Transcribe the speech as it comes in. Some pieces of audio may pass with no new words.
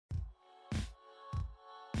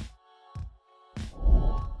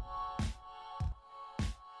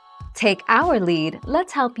Take our lead,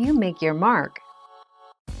 let's help you make your mark.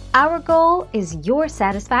 Our goal is your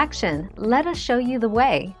satisfaction. Let us show you the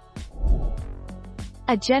way.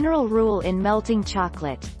 A general rule in melting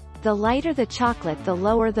chocolate: the lighter the chocolate, the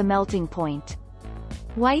lower the melting point.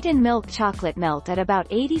 White and milk chocolate melt at about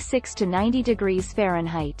 86 to 90 degrees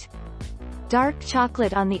Fahrenheit. Dark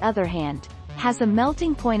chocolate, on the other hand, has a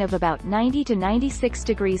melting point of about 90 to 96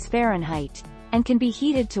 degrees Fahrenheit, and can be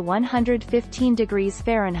heated to 115 degrees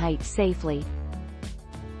Fahrenheit safely.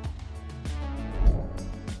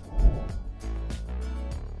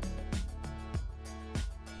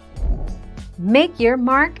 Make your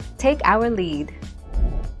mark, take our lead.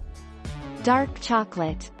 Dark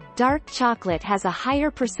chocolate. Dark chocolate has a higher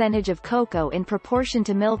percentage of cocoa in proportion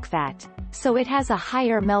to milk fat, so it has a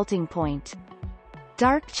higher melting point.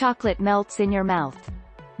 Dark chocolate melts in your mouth.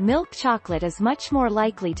 Milk chocolate is much more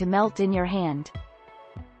likely to melt in your hand.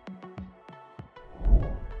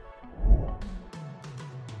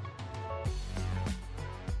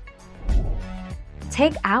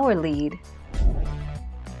 Take our lead.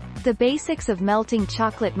 The basics of melting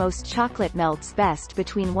chocolate: most chocolate melts best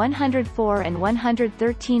between 104 and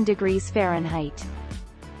 113 degrees Fahrenheit.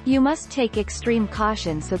 You must take extreme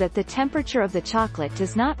caution so that the temperature of the chocolate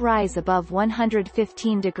does not rise above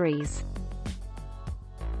 115 degrees.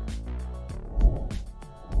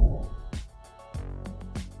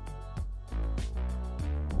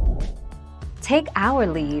 Take our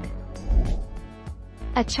lead.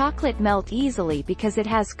 A chocolate melt easily because it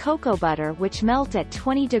has cocoa butter, which melt at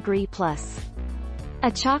 20 degrees plus. A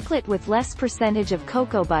chocolate with less percentage of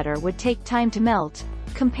cocoa butter would take time to melt.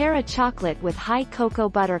 Compare a chocolate with high cocoa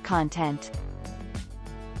butter content.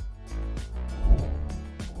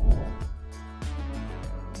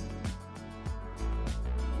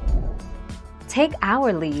 Take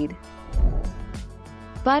our lead.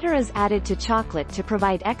 Butter is added to chocolate to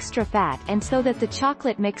provide extra fat and so that the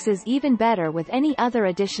chocolate mixes even better with any other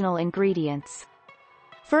additional ingredients.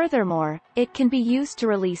 Furthermore, it can be used to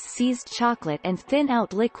release seized chocolate and thin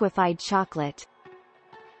out liquefied chocolate.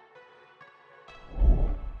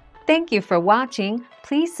 Thank you for watching.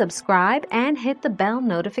 Please subscribe and hit the bell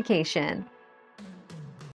notification.